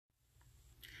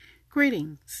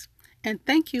Greetings, and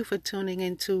thank you for tuning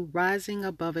into Rising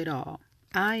Above It All.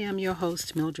 I am your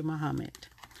host, Mildred Muhammad.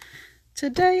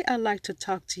 Today, I'd like to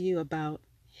talk to you about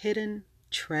hidden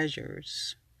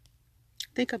treasures.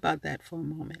 Think about that for a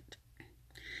moment.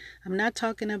 I'm not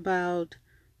talking about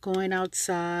going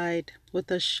outside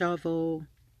with a shovel,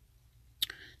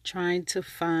 trying to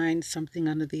find something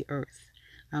under the earth.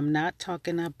 I'm not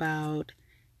talking about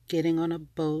getting on a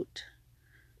boat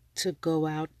to go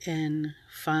out and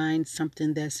find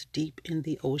something that's deep in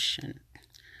the ocean.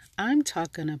 I'm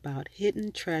talking about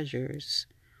hidden treasures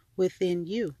within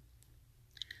you.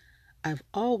 I've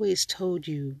always told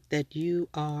you that you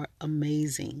are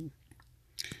amazing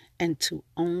and to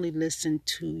only listen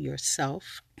to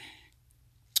yourself,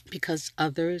 because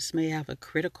others may have a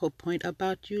critical point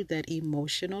about you that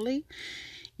emotionally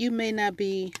you may not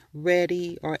be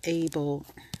ready or able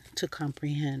to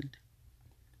comprehend.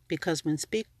 Because when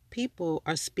people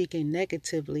are speaking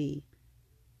negatively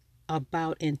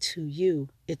about and to you,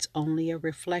 it's only a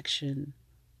reflection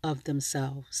of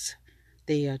themselves.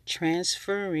 They are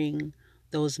transferring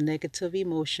those negative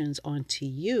emotions onto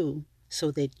you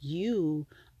so that you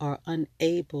are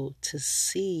unable to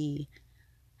see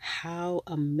how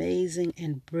amazing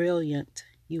and brilliant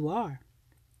you are.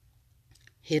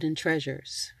 Hidden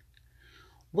treasures.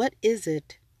 What is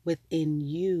it within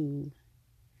you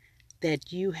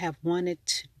that you have wanted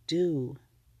to do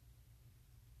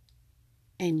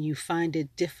and you find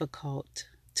it difficult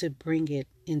to bring it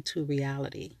into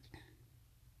reality?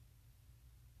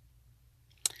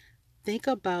 Think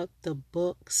about the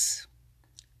books,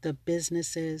 the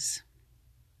businesses,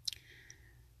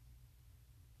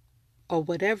 or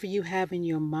whatever you have in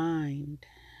your mind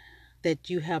that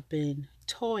you have been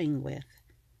toying with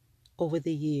over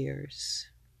the years,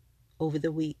 over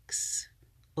the weeks,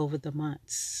 over the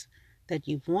months, that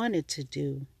you've wanted to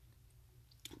do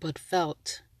but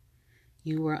felt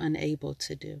you were unable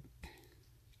to do.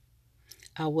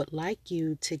 I would like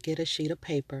you to get a sheet of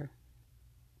paper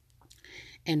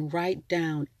and write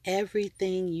down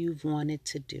everything you've wanted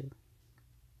to do.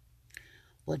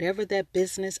 Whatever that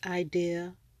business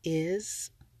idea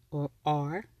is or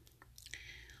are,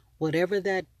 whatever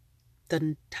that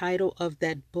the title of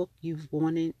that book you've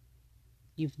wanted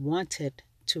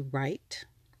to write,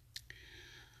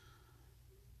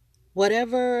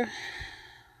 whatever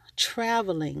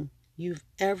traveling you've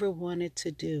ever wanted to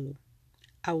do,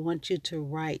 I want you to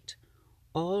write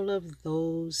all of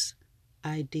those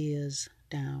ideas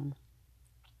down.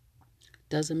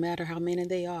 Doesn't matter how many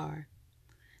they are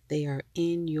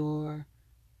in your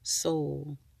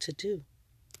soul to do.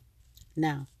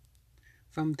 Now,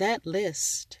 from that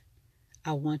list,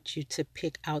 I want you to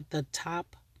pick out the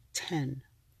top 10.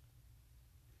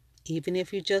 Even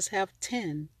if you just have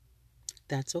 10,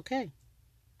 that's okay.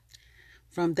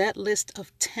 From that list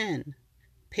of 10,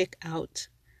 pick out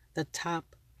the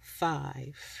top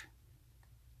 5.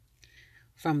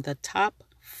 From the top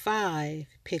 5,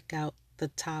 pick out the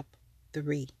top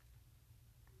 3.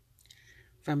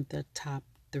 From the top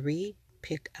 3,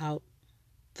 pick out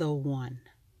the 1.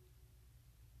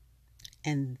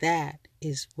 And that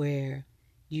is where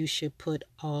you should put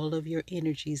all of your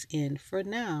energies in for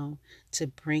now to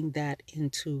bring that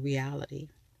into reality.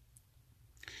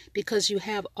 Because you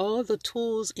have all the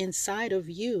tools inside of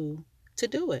you to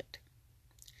do it.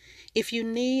 If you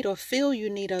need or feel you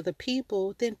need other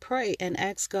people, then pray and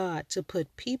ask God to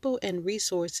put people and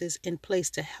resources in place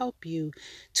to help you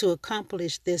to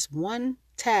accomplish this one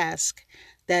task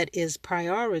that is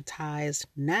prioritized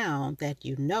now that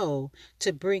you know,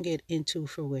 to bring it into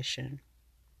fruition.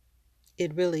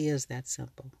 It really is that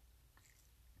simple.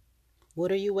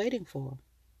 What are you waiting for?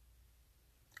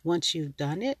 Once you've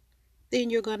done it, then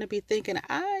you're going to be thinking,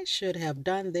 I should have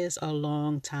done this a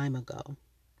long time ago.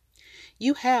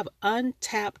 You have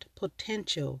untapped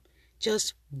potential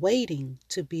just waiting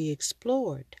to be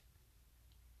explored.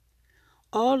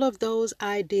 All of those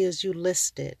ideas you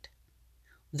listed,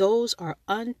 those are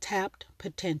untapped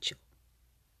potential.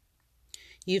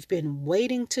 You've been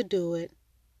waiting to do it.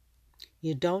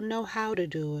 You don't know how to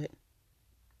do it.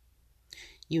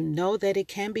 You know that it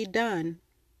can be done,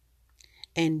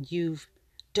 and you've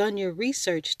done your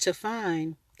research to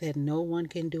find that no one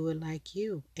can do it like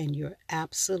you, and you're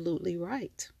absolutely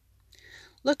right.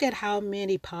 Look at how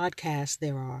many podcasts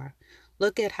there are.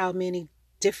 Look at how many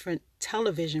different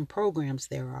television programs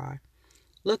there are.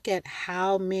 Look at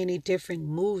how many different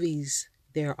movies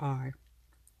there are.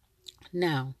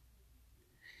 Now,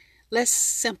 let's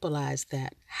simplify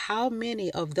that. How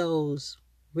many of those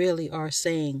really are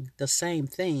saying the same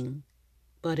thing,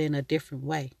 but in a different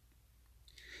way?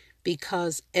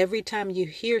 Because every time you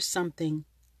hear something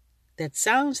that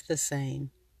sounds the same,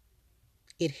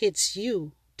 it hits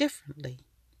you differently.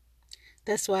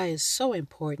 That's why it's so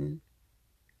important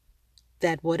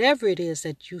that whatever it is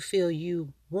that you feel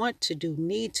you want to do,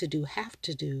 need to do, have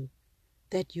to do,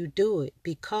 that you do it,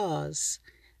 because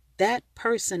that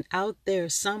person out there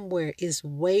somewhere is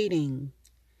waiting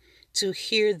to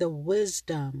hear the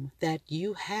wisdom that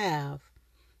you have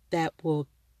that will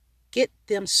get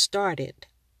them started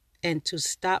and to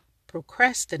stop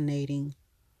procrastinating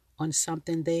on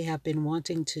something they have been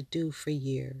wanting to do for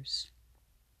years.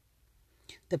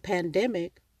 The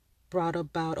pandemic brought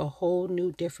about a whole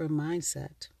new different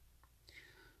mindset.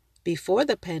 Before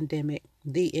the pandemic,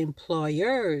 the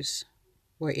employers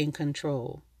were in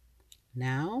control.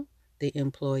 Now, the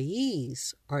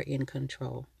employees are in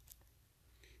control.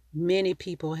 Many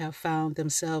people have found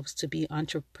themselves to be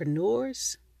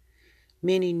entrepreneurs.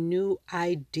 Many new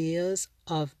ideas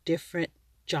of different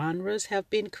genres have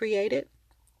been created.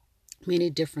 Many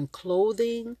different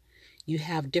clothing. You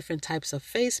have different types of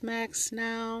face masks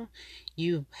now.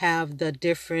 You have the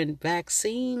different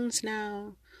vaccines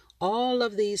now. All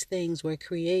of these things were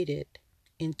created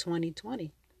in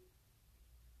 2020,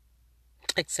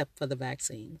 except for the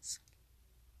vaccines.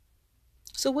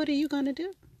 So what are you going to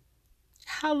do?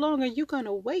 How long are you going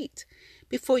to wait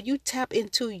before you tap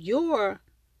into your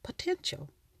potential?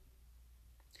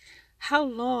 How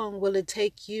long will it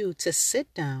take you to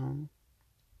sit down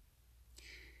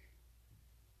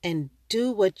and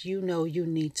do what you know you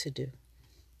need to do?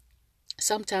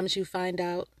 Sometimes you find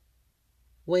out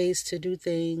ways to do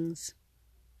things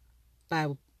by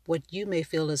what you may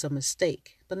feel is a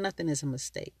mistake, but nothing is a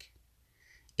mistake.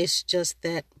 It's just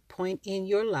that point in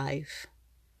your life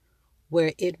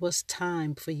where it was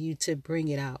time for you to bring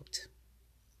it out.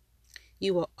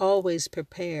 You are always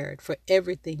prepared for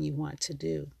everything you want to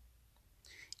do.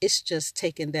 It's just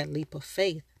taking that leap of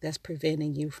faith that's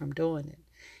preventing you from doing it.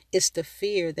 It's the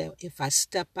fear that if I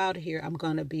step out here, I'm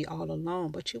going to be all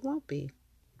alone, but you won't be.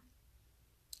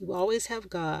 You always have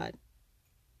God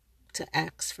to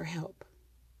ask for help.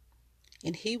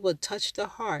 And He will touch the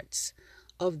hearts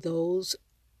of those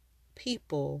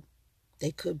people. They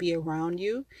could be around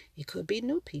you. It could be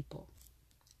new people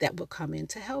that will come in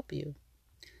to help you.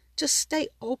 Just stay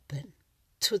open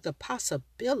to the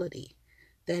possibility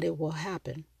that it will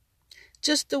happen.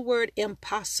 Just the word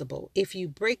impossible, if you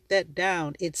break that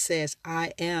down, it says,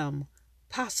 I am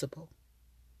possible.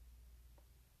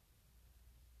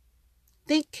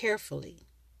 Think carefully.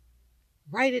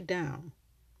 Write it down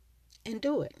and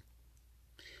do it.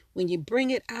 When you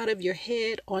bring it out of your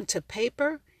head onto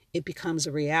paper, it becomes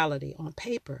a reality on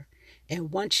paper.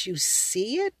 And once you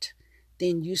see it,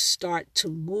 then you start to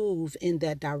move in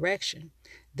that direction.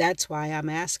 That's why I'm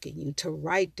asking you to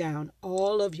write down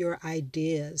all of your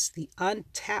ideas, the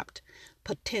untapped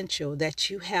potential that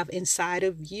you have inside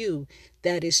of you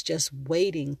that is just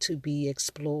waiting to be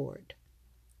explored.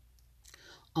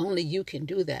 Only you can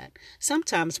do that.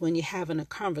 Sometimes when you're having a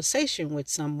conversation with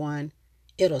someone,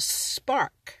 it'll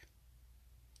spark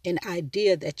an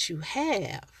idea that you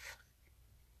have.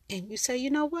 And you say, you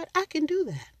know what? I can do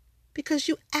that. Because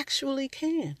you actually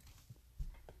can.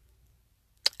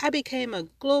 I became a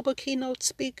global keynote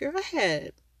speaker. I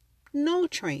had no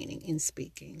training in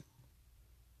speaking.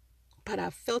 But I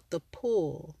felt the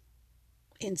pull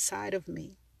inside of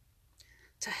me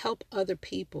to help other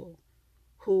people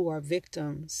who are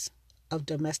victims of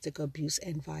domestic abuse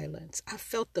and violence. I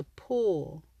felt the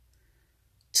pull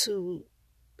to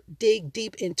dig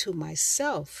deep into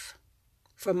myself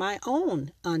for my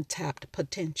own untapped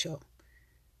potential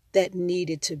that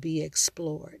needed to be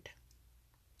explored.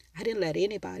 I didn't let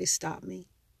anybody stop me.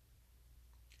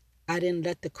 I didn't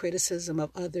let the criticism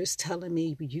of others telling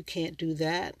me, you can't do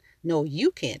that. No,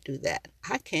 you can't do that.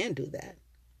 I can do that.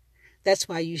 That's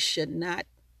why you should not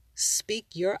speak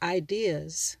your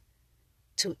ideas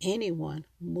to anyone.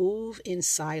 Move in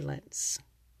silence.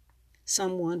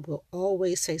 Someone will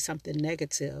always say something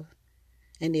negative.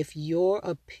 And if your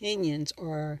opinions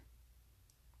are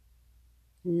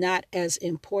not as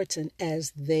important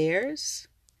as theirs,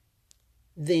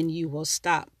 then you will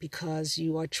stop because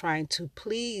you are trying to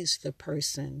please the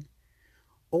person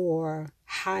or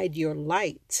hide your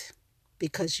light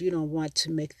because you don't want to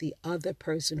make the other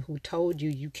person who told you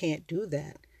you can't do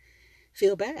that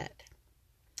feel bad.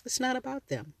 It's not about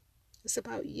them. It's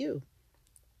about you.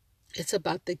 It's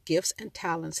about the gifts and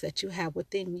talents that you have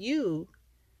within you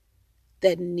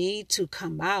that need to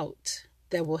come out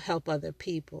that will help other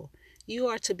people. You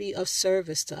are to be of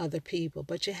service to other people,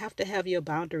 but you have to have your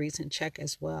boundaries in check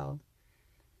as well.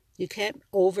 You can't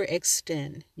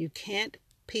overextend. You can't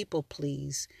people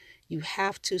please. You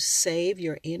have to save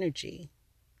your energy.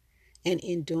 And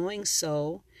in doing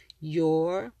so,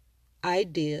 your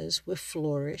ideas will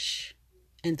flourish,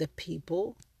 and the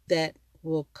people that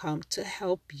will come to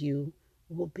help you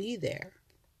will be there.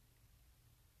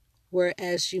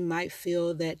 Whereas you might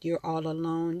feel that you're all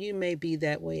alone, you may be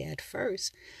that way at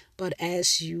first, but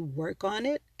as you work on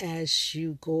it, as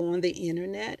you go on the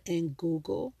internet and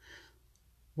Google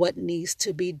what needs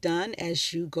to be done,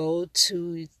 as you go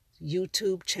to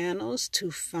YouTube channels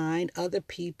to find other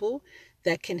people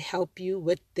that can help you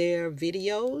with their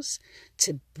videos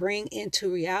to bring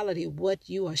into reality what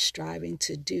you are striving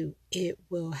to do, it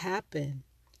will happen.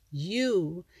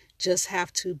 You just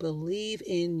have to believe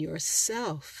in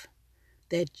yourself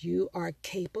that you are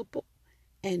capable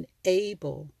and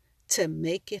able to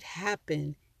make it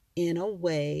happen in a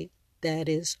way that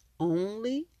is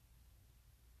only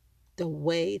the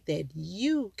way that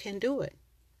you can do it.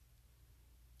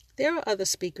 There are other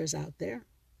speakers out there,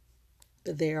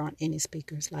 but there aren't any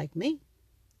speakers like me.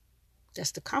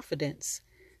 That's the confidence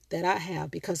that I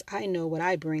have because I know what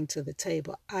I bring to the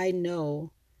table. I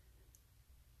know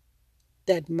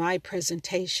that my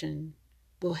presentation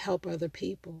will help other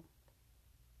people.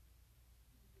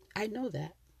 I know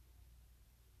that.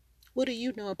 What do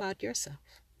you know about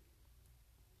yourself?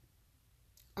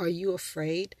 Are you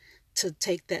afraid to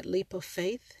take that leap of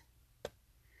faith?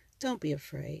 Don't be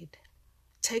afraid.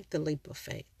 Take the leap of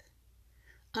faith.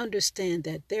 Understand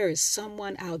that there is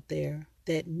someone out there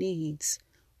that needs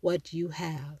what you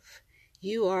have.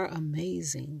 You are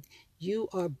amazing. You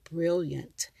are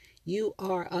brilliant. You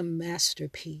are a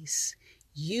masterpiece.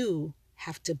 You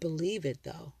have to believe it,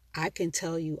 though. I can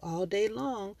tell you all day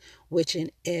long, which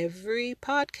in every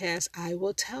podcast I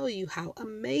will tell you how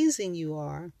amazing you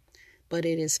are, but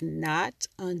it is not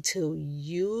until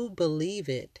you believe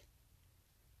it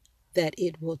that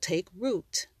it will take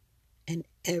root, and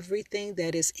everything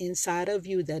that is inside of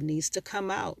you that needs to come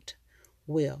out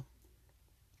will.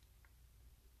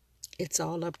 It's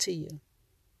all up to you.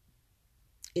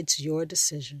 It's your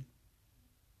decision.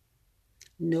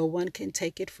 No one can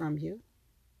take it from you.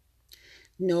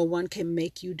 No one can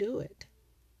make you do it.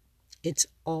 It's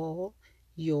all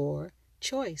your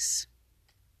choice.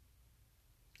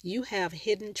 You have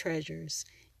hidden treasures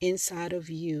inside of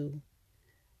you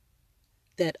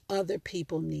that other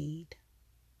people need.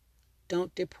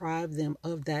 Don't deprive them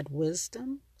of that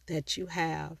wisdom that you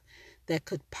have that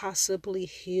could possibly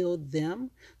heal them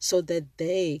so that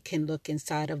they can look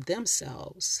inside of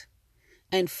themselves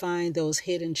and find those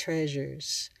hidden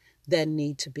treasures that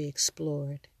need to be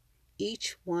explored.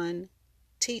 Each one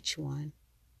teach one,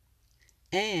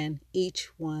 and each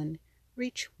one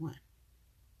reach one.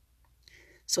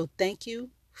 So thank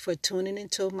you for tuning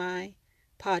into my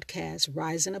podcast,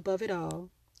 Rising Above It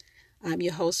All. I'm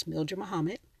your host, Mildred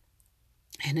Muhammad.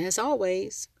 And as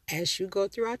always, as you go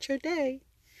throughout your day,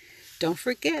 don't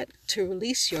forget to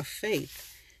release your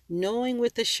faith, knowing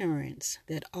with assurance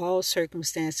that all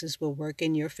circumstances will work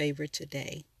in your favor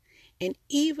today. And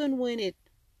even when it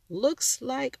looks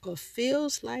like or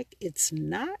feels like it's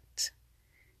not,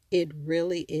 it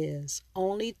really is.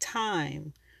 Only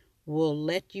time will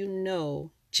let you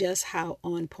know just how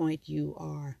on point you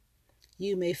are.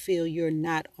 You may feel you're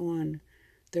not on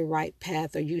the right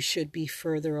path or you should be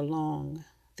further along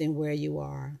than where you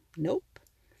are. Nope.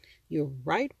 You're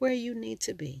right where you need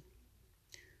to be.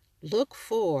 Look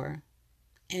for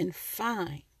and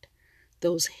find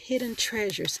those hidden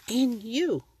treasures in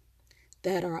you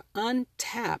that are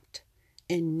untapped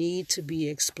and need to be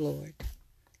explored.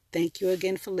 Thank you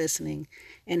again for listening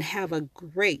and have a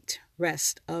great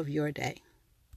rest of your day.